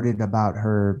cold-hearted about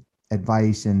her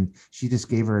advice, and she just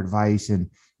gave her advice and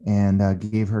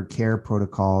gave her care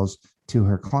protocols to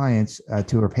her clients,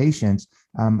 to her patients,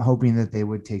 hoping that they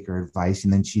would take her advice.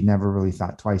 And then she never really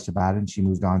thought twice about it. And she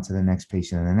moved on to the next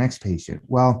patient and the next patient.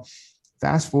 Well,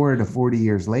 fast forward to 40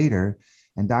 years later,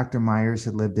 and Dr. Myers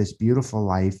had lived this beautiful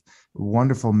life,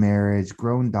 wonderful marriage,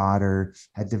 grown daughter,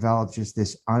 had developed just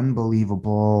this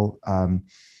unbelievable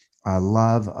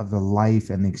love of the life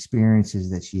and the experiences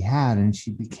that she had. And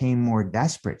she became more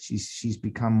desperate. She's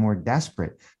become more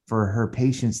desperate for her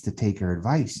patients to take her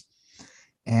advice.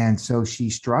 And so she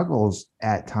struggles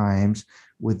at times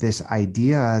with this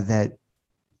idea that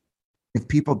if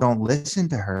people don't listen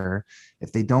to her,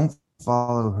 if they don't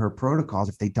follow her protocols,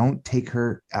 if they don't take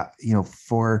her,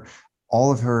 for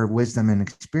all of her wisdom and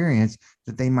experience,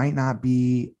 that they might not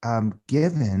be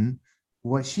given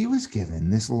what she was given,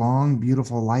 this long,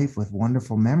 beautiful life with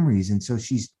wonderful memories. And so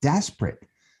she's desperate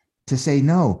to say,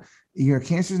 no, Your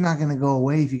cancer is not going to go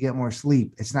away if you get more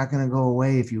sleep. It's not going to go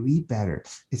away if you eat better.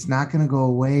 It's not going to go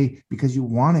away because you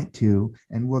want it to.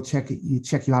 And we'll check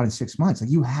you out in 6 months. Like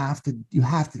you have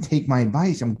to take my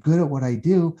advice. I'm good at what I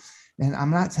do. And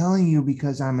I'm not telling you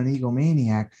because I'm an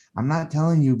egomaniac. I'm not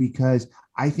telling you because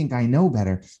I think I know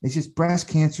better. It's just breast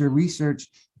cancer research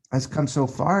has come so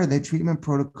far that treatment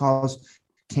protocols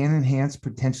can enhance,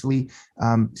 potentially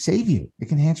save you. It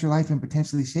can enhance your life and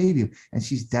potentially save you. And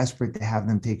she's desperate to have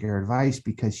them take her advice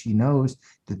because she knows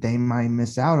that they might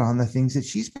miss out on the things that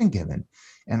she's been given.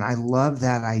 And I love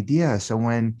that idea. So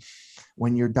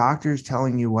when your doctor is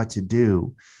telling you what to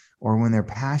do, or when they're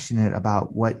passionate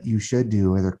about what you should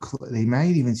do, or they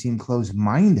might even seem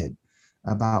closed-minded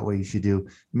about what you should do,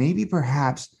 maybe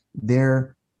perhaps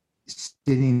they're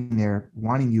sitting there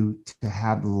wanting you to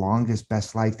have the longest,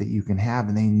 best life that you can have.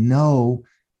 And they know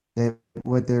that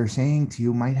what they're saying to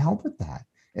you might help with that.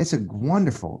 It's a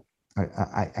wonderful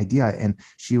idea. And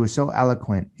she was so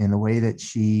eloquent in the way that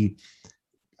she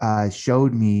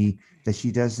showed me that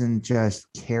she doesn't just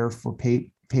care for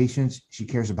patients, she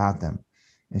cares about them.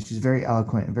 And she's very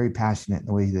eloquent and very passionate in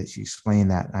the way that she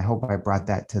explained that. And I hope I brought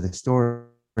that to the story,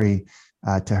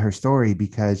 to her story,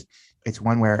 because it's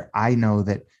one where I know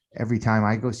that every time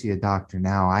I go see a doctor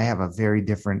now, I have a very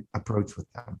different approach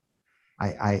with them.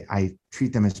 I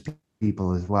treat them as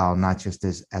people as well, not just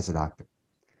as a doctor.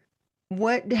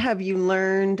 What have you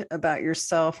learned about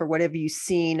yourself, or what have you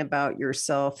seen about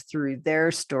yourself through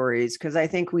their stories? Because I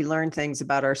think we learn things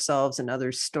about ourselves in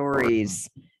other stories.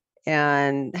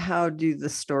 And how do the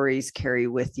stories carry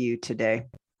with you today?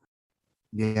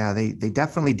 Yeah, they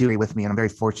definitely do with me. And I'm very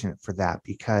fortunate for that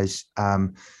because, I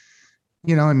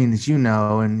mean, as you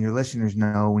know, and your listeners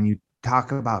know, when you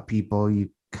talk about people,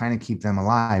 you kind of keep them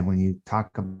alive. When you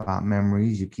talk about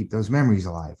memories, you keep those memories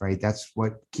alive, right? That's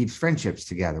what keeps friendships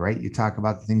together, right? You talk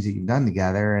about the things that you've done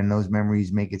together, and those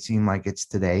memories make it seem like it's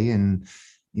today. And,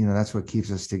 that's what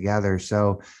keeps us together.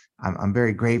 So I'm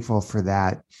very grateful for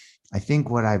that. I think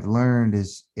what I've learned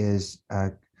is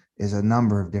a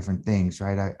number of different things,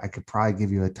 right? I could probably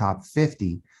give you a top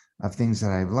 50 of things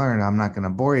that I've learned. I'm not going to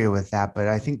bore you with that, but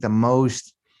I think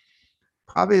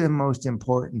probably the most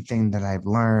important thing that I've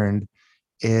learned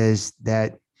is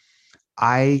that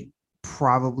I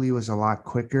probably was a lot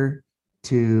quicker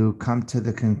to come to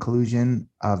the conclusion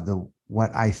of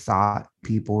what I thought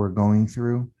people were going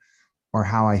through, or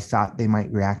how I thought they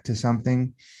might react to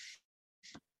something.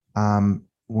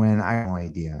 When I have no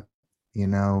idea,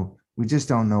 we just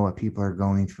don't know what people are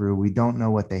going through. We don't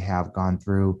know what they have gone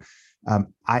through.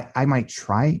 I might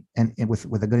try, and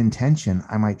with a good intention,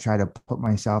 I might try to put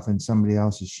myself in somebody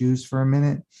else's shoes for a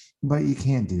minute, but you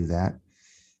can't do that.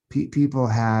 People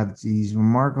have these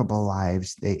remarkable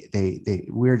lives.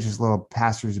 We're just little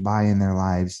passersby in their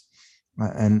lives,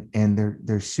 and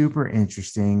they're super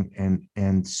interesting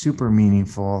and super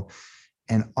meaningful.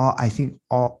 And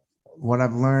what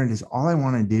I've learned is all I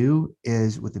want to do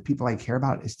is, with the people I care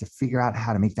about, is to figure out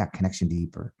how to make that connection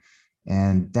deeper.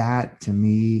 And that to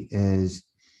me is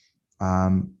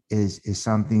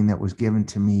something that was given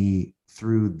to me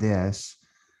through this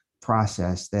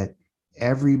process, that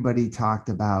everybody talked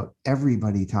about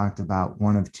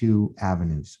one of two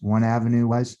avenues. One avenue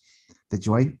was the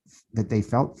joy that they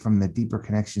felt from the deeper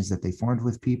connections that they formed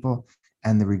with people,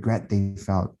 and the regret they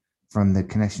felt from the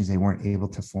connections they weren't able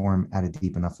to form at a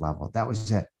deep enough level. That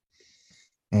was it.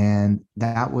 And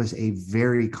that was a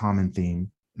very common theme,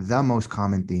 the most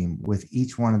common theme with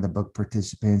each one of the book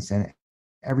participants and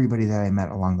everybody that I met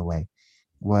along the way,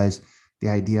 was the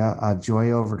idea of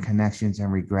joy over connections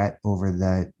and regret over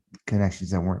the connections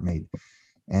that weren't made.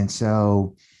 And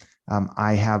so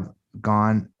I have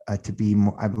gone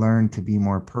I've learned to be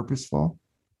more purposeful.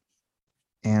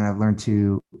 And I've learned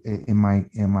to, in my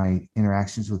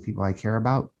interactions with people I care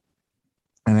about.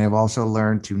 And I've also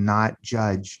learned to not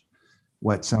judge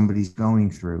what somebody's going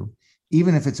through,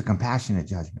 even if it's a compassionate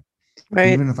judgment.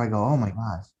 Right. Even if I go, oh my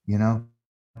gosh,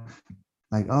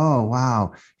 like, oh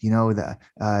wow,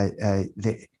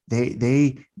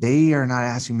 they are not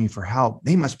asking me for help.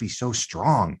 They must be so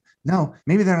strong. No,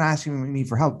 maybe they're not asking me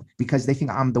for help because they think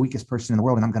I'm the weakest person in the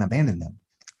world and I'm going to abandon them.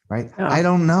 Right? Oh. I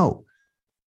don't know.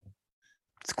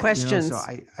 It's questions.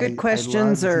 Good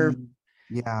questions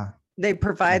they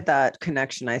provide that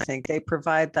connection. I think they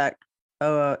provide that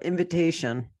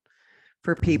invitation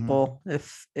for people. Mm-hmm.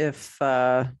 if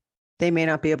they may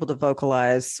not be able to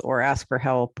vocalize or ask for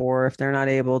help, or if they're not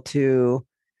able to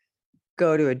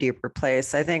go to a deeper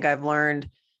place. I think I've learned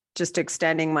just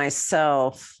extending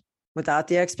myself without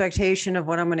the expectation of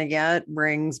what I'm going to get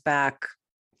brings back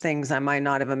things I might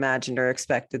not have imagined or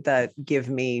expected that give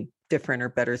me different or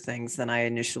better things than I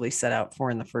initially set out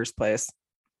for in the first place.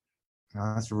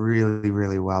 That's really,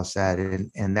 really well said.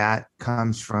 And that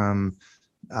comes from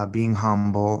being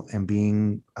humble and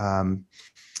being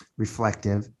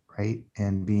reflective, right?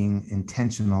 And being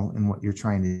intentional in what you're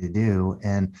trying to do.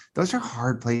 And those are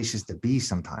hard places to be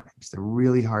sometimes. They're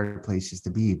really hard places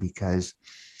to be because,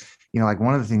 like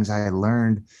one of the things I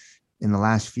learned in the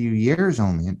last few years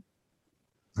only, and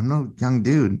I'm no young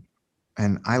dude,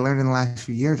 and I learned in the last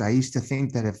few years, I used to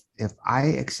think that if I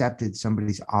accepted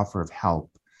somebody's offer of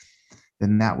help,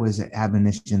 then that was an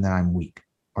admonition that I'm weak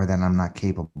or that I'm not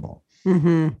capable.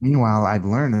 Mm-hmm. Meanwhile, I've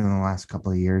learned in the last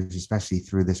couple of years, especially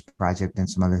through this project and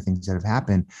some other things that have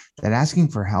happened, that asking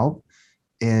for help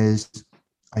is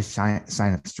a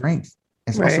sign of strength.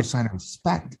 It's also a sign of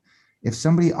respect. If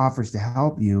somebody offers to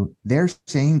help you, they're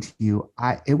saying to you,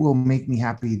 it will make me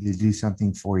happy to do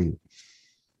something for you.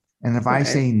 And if I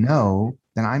say no,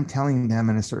 then I'm telling them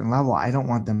at a certain level, I don't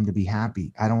want them to be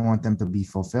happy. I don't want them to be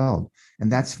fulfilled.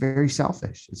 And that's very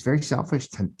selfish. It's very selfish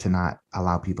to not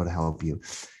allow people to help you.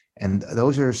 And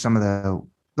those are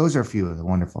a few of the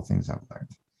wonderful things I've learned.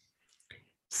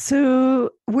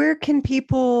 So where can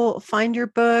people find your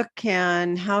book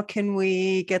and how can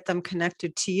we get them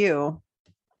connected to you?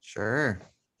 Sure.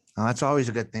 Well, that's always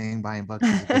a good thing. Buying books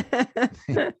is a good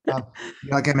thing.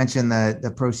 Like I mentioned,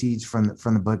 the proceeds from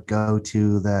the book go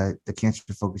to the cancer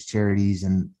focused charities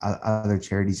and other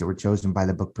charities that were chosen by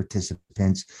the book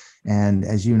participants. And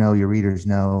as you know, your readers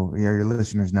know, your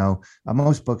listeners know,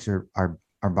 most books are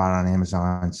bought on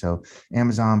Amazon. So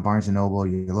Amazon, Barnes and Noble,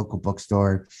 your local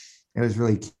bookstore. It was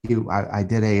really cute. I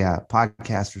did a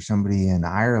podcast for somebody in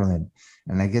Ireland,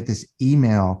 and I get this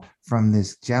email from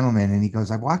this gentleman, and he goes,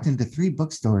 "I've walked into 3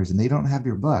 bookstores and they don't have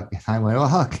your book." And I went,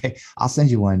 "Well, okay, I'll send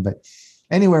you one." But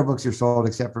anywhere books are sold,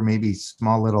 except for maybe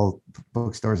small little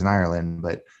bookstores in Ireland,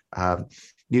 but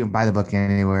you can buy the book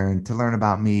anywhere. And to learn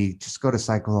about me, just go to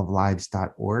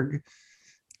cycleoflives.org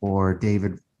or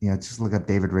David. Just look up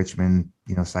David Richman,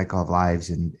 Cycle of Lives,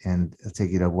 and it'll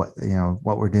take you to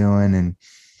what we're doing. And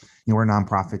we're a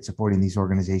nonprofit supporting these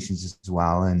organizations as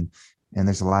well. And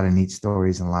there's a lot of neat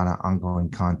stories and a lot of ongoing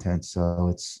content. So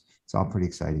it's all pretty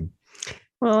exciting.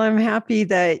 Well, I'm happy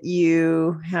that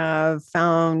you have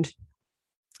found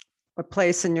a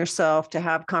place in yourself to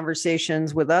have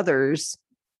conversations with others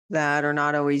that are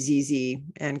not always easy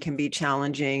and can be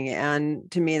challenging.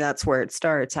 And to me, that's where it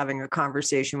starts, having a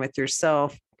conversation with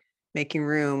yourself, making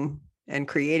room and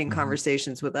creating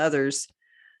conversations with others.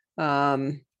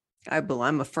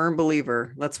 I'm a firm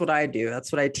believer. That's what I do.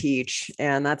 That's what I teach.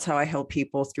 And that's how I help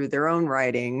people through their own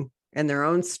writing and their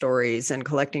own stories and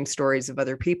collecting stories of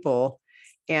other people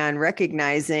and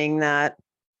recognizing that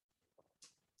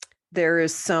there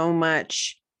is so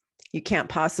much you can't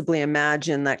possibly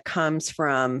imagine that comes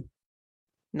from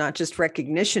not just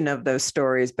recognition of those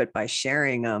stories, but by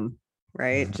sharing them,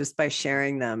 right? Mm-hmm. Just by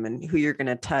sharing them and who you're going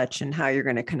to touch and how you're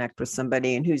going to connect with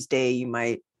somebody and whose day you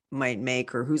might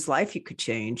make or whose life you could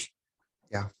change.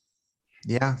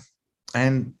 Yeah.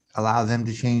 And allow them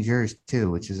to change yours too,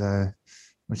 which is a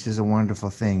wonderful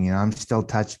thing. I'm still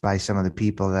touched by some of the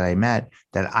people that I met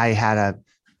that I had a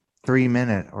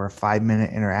 3-minute or a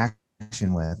 5-minute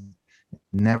interaction with.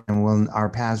 Our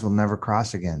paths will never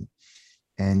cross again.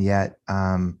 And yet,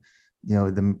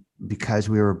 because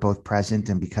we were both present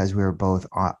and because we were both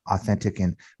authentic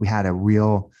and we had a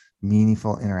real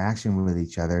meaningful interaction with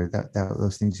each other, that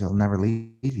those things will never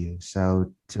leave you.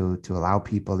 So to allow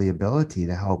people the ability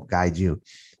to help guide you,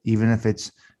 even if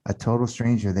it's a total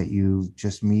stranger that you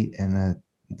just meet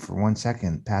for 1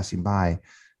 second passing by,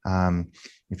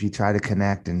 if you try to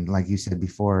connect and, like you said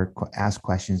before, ask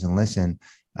questions and listen,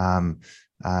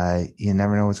 you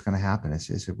never know what's going to happen.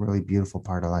 It's a really beautiful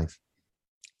part of life.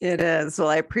 It is. Well,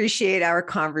 I appreciate our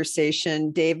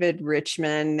conversation, David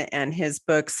Richman and his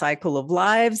book, Cycle of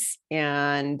Lives,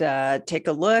 and take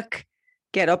a look,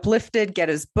 get uplifted, get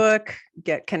his book,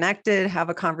 get connected, have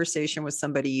a conversation with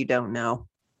somebody you don't know.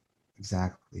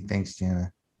 Exactly. Thanks,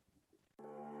 Jana.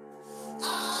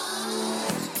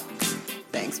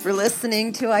 Thanks for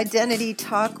listening to Identity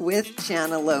Talk with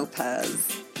Jana Lopez.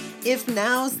 If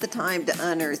now's the time to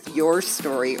unearth your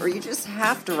story, or you just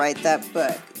have to write that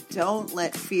book, don't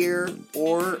let fear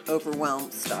or overwhelm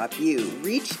stop you.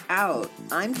 Reach out.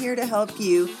 I'm here to help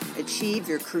you achieve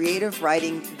your creative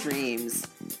writing dreams.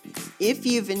 If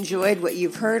you've enjoyed what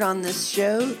you've heard on this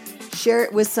show, share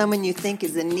it with someone you think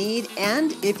is in need.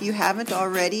 And if you haven't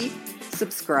already,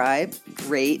 subscribe,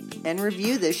 rate, and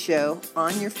review this show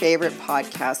on your favorite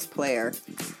podcast player.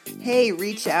 Hey,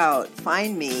 reach out.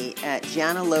 Find me at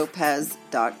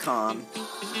janalopez.com.